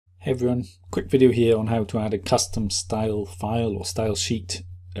Hey everyone, quick video here on how to add a custom style file or style sheet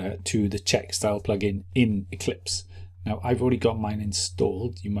to the Checkstyle plugin in Eclipse. Now I've already got mine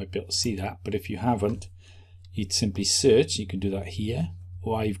installed, you might be able to see that, but if you haven't, you'd simply search. You can do that here,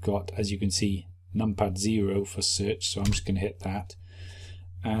 or I've got, as you can see, numpad 0 for search, so I'm just going to hit that,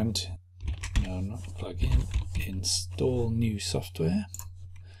 and no, not plugin, install new software,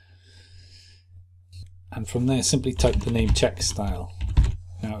 and from there simply type the name Checkstyle.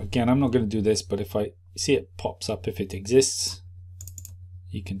 Now again, I'm not going to do this, but if I see it pops up, if it exists,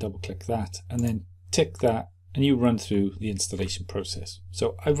 you can double click that and then tick that and you run through the installation process.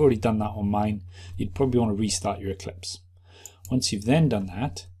 So I've already done that on mine. You'd probably want to restart your Eclipse. Once you've then done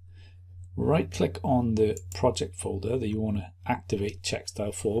that, right click on the project folder that you want to activate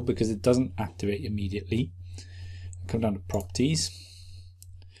Checkstyle for, because it doesn't activate immediately. Come down to properties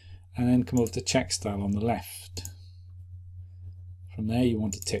and then come over to Checkstyle on the left. From there you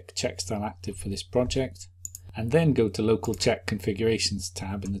want to tick Checkstyle active for this project, and then go to local check configurations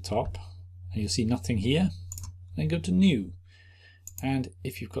tab in the top, and you'll see nothing here. Then go to new, and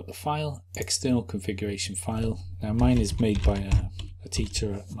if you've got the file, external configuration file. Now mine is made by a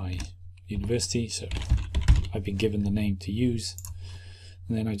teacher at my university, so I've been given the name to use,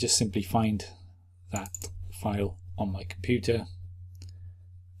 and then I just simply find that file on my computer,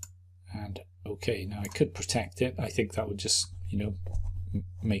 and okay, now I could protect it. I think that would just,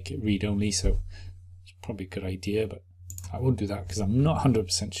 make it read only, so it's probably a good idea, but I won't do that because I'm not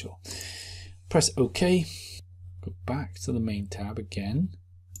 100% sure. Press OK, go back to the main tab again,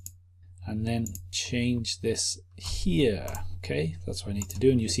 and then change this here. Okay, that's what I need to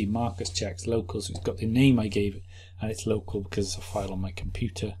do, and you see Marcus checks local, so it's got the name I gave it, and it's local because it's a file on my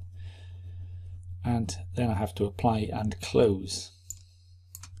computer. And then I have to apply and close,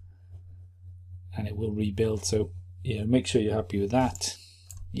 and it will rebuild. So yeah, make sure you're happy with that.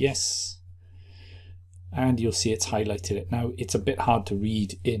 Yes, and you'll see it's highlighted it. Now it's a bit hard to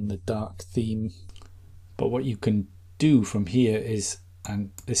read in the dark theme, but what you can do from here is,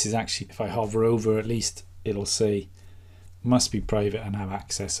 and this is actually, if I hover over, at least it'll say must be private and have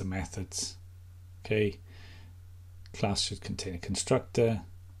access and methods. Okay, class should contain a constructor,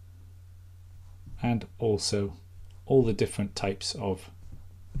 and also all the different types of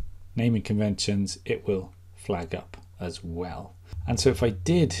naming conventions it will flag up as well. And so if I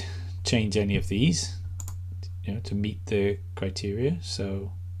did change any of these, to meet the criteria,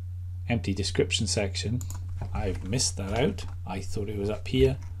 so empty description section, I've missed that out. I thought it was up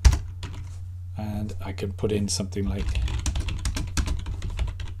here, and I could put in something like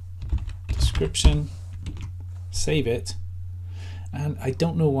description, save it, and I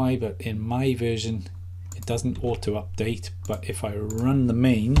don't know why, but in my version it doesn't auto update, but if I run the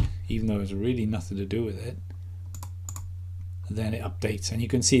main, even though there's really nothing to do with it, then it updates, and you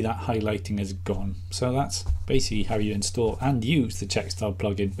can see that highlighting has gone. So that's basically how you install and use the Checkstyle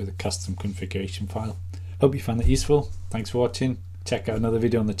plugin with a custom configuration file. Hope you found that useful. Thanks for watching. Check out another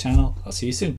video on the channel. I'll see you soon.